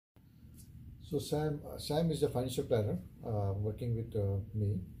So Sam is a financial planner working with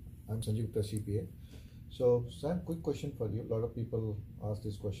me. I'm Sanjiv Gupta CPA. So Sam, quick question for you. A lot of people ask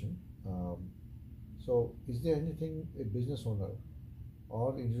this question. So is there anything a business owner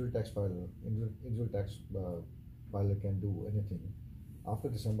or individual tax filer, individual tax filer can do anything after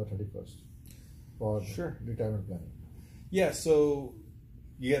December 31st for Sure. retirement planning? Yeah, so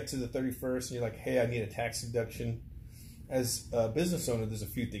you get to the 31st and you're like, hey, I need a tax deduction. As a business owner, there's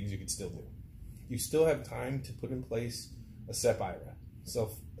a few things you can still do. You still have time to put in place a SEP IRA,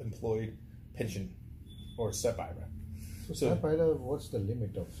 self-employed pension, or SEP IRA. So SEP IRA, what's the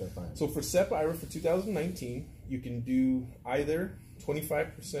limit of SEP IRA? So for SEP IRA for 2019, you can do either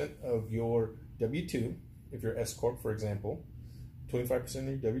 25% of your W-2, if you're S Corp, for example, 25% of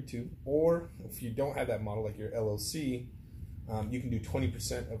your W-2, or if you don't have that model, like your LLC, you can do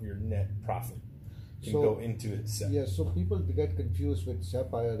 20% of your net profit. Can go into it. Yeah, so people get confused with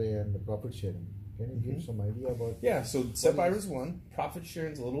SEP IRA and the profit sharing. Can you give some idea about? Yeah, so SEP IRA is one. Profit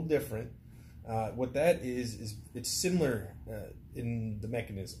sharing is a little different. What that is it's similar in the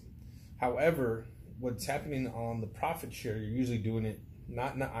mechanism. However, what's happening on the profit share, you're usually doing it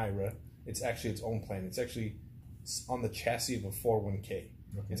not in an IRA. It's actually its own plan. It's actually on the chassis of a 401k. Okay.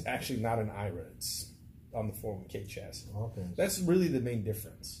 It's actually not an IRA. It's on the 401k chassis. Okay. That's really the main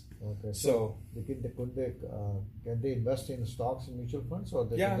difference. Okay. So can they invest in stocks and mutual funds, or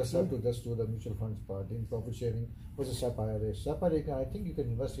they just have to just do the mutual funds part in profit sharing? What's a SEP IRA? SEP IRA, I think you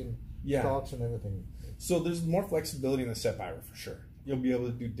can invest in stocks and everything. So there's more flexibility in the SEP IRA for sure. You'll be able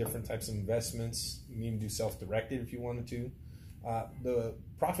to do different types of investments. You can even do self-directed if you wanted to. The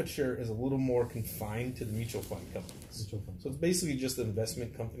profit share is a little more confined to the mutual fund companies. So it's basically just the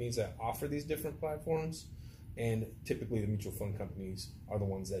investment companies that offer these different platforms, and typically the mutual fund companies are the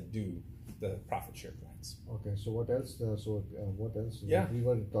ones that do the profit share plans. Okay, so what else? What else? Yeah, we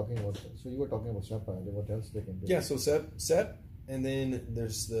were talking about. So you were talking about SEP IRA. What else they can do? Yeah, so SEP, and then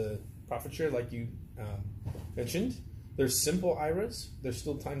there's the profit share, like you mentioned. There's simple IRAs. There's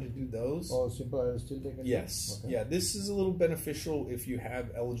still time to do those. Oh, simple IRAs still they can do? Yes. Okay. Yeah, this is a little beneficial if you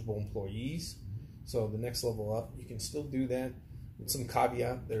have eligible employees. So the next level up, you can still do that with some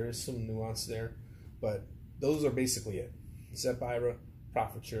caveat. There is some nuance there, but those are basically it. SEP IRA,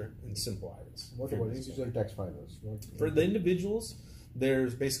 profit share, and simple IRAs. What about individual tax filers? For the individuals,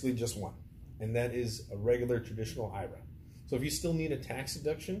 there's basically just one, and that is a regular traditional IRA. So if you still need a tax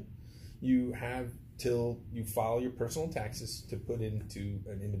deduction, you have till you file your personal taxes to put into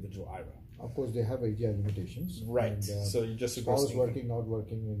an individual IRA. Of course, they have AGI limitations. Right. And, so you're just spouse working, not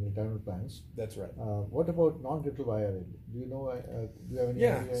working in retirement plans. That's right. What about non-deductible IRA? Do you know? Do you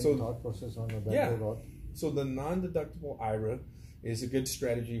have any thought process on that? So the non-deductible IRA is a good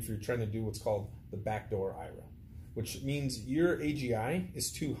strategy if you're trying to do what's called the backdoor IRA, which means your AGI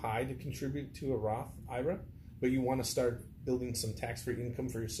is too high to contribute to a Roth IRA, but you want to start building some tax-free income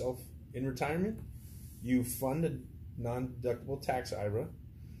for yourself in retirement. You fund a non-deductible tax IRA,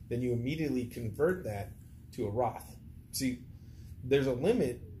 then you immediately convert that to a Roth. See, there's a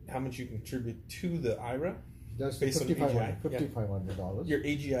limit how much you contribute to the IRA. That's $5,500. $5,500. Your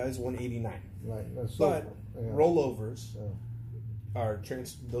AGI is $189. Right. But rollovers are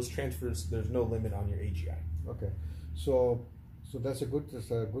those transfers. There's no limit on your AGI. Okay. So that's a good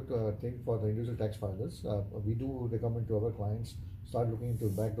thing for the individual tax filers. We do recommend to our clients start looking into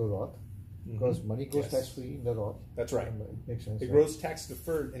backdoor Roth. Because money goes tax-free in the Roth. That's right. It makes sense. It grows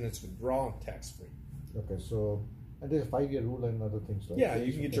tax-deferred and it's withdrawn tax-free. Okay, so, and there's a 5-year rule and other things. Right? Yeah,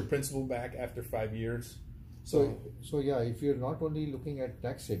 you can get your principal back after 5 years. So yeah, if you're not only looking at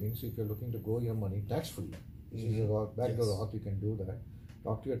tax savings, if you're looking to grow your money tax-free, this is a backdoor Roth, you can do that.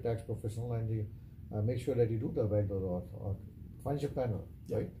 Talk to your tax professional and make sure that you do the backdoor Roth or financial planner,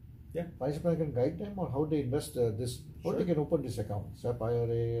 right? Yeah. Financial planner can guide them on how they invest this, how they can open this account, SEP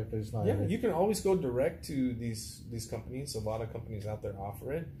IRA, traditional IRA. Yeah, you can always go direct to these companies. A lot of companies out there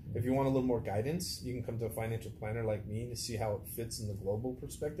offer it. If you want a little more guidance, you can come to a financial planner like me to see how it fits in the global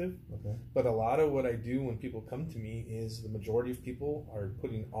perspective. Okay. But a lot of what I do when people come to me is the majority of people are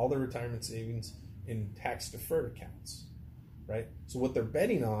putting all their retirement savings in tax-deferred accounts, right? So what they're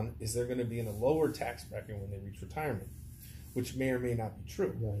betting on is they're going to be in a lower tax bracket when they reach retirement, which may or may not be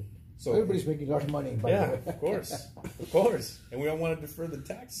true. Right. So everybody's making a lot of money. By the way. Of course. And we don't want to defer the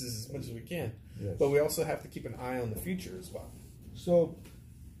taxes as much as we can. Yes. But we also have to keep an eye on the future as well. So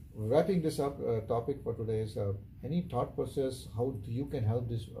wrapping this up, topic for today is any thought process how you can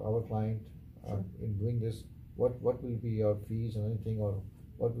help our client in doing this? What will be your fees or anything, or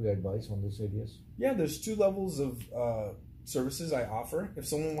what will your advice on these areas? Yeah, there's 2 levels of services I offer. If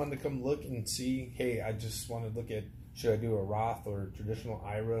someone wanted to come look and see, hey, I just want to look at Should I do a Roth or a traditional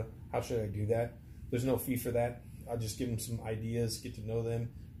IRA? How should I do that? There's no fee for that. I'll just give them some ideas, get to know them,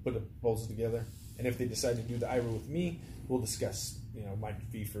 put a proposal together. And if they decide to do the IRA with me, we'll discuss, my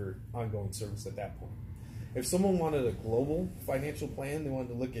fee for ongoing service at that point. If someone wanted a global financial plan, they wanted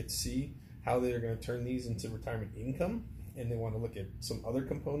to look at see how they're going to turn these into retirement income, and they want to look at some other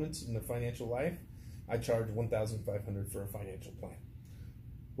components in their financial life, I charge $1,500 for a financial plan.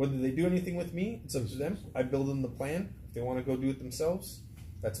 Whether they do anything with me, it's up to them. I build them the plan. If they want to go do it themselves,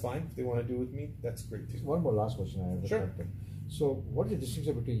 that's fine. If they want to do it with me, that's great too. One more last question I have. Sure. So, what is the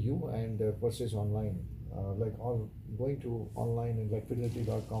distinction between you and versus online? Going to online and like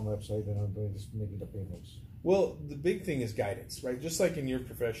fidelity.com website and doing just making the payments. Well, the big thing is guidance, right? Just like in your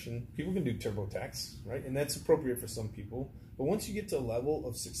profession, people can do TurboTax, right? And that's appropriate for some people. But once you get to a level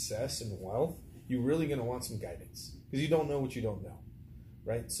of success and wealth, you're really going to want some guidance because you don't know what you don't know,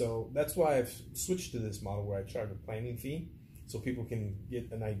 right? So that's why I've switched to this model where I charge a planning fee so people can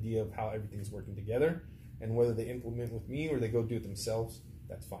get an idea of how everything's working together, and whether they implement with me or they go do it themselves,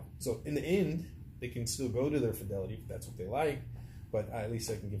 that's fine. So in the end, they can still go to their Fidelity if that's what they like, but at least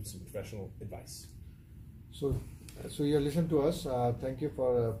I can give them some professional advice. So you listen to us. Thank you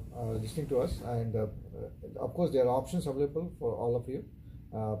for listening to us. And of course, there are options available for all of you.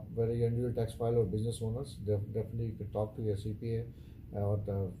 Whether you're individual tax filer or business owners, definitely you can talk to your CPA or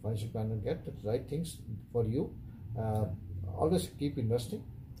the financial planner, get the right things for you. Always keep investing.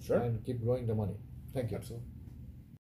 Sure. And keep growing the money. Thank you. Absolutely.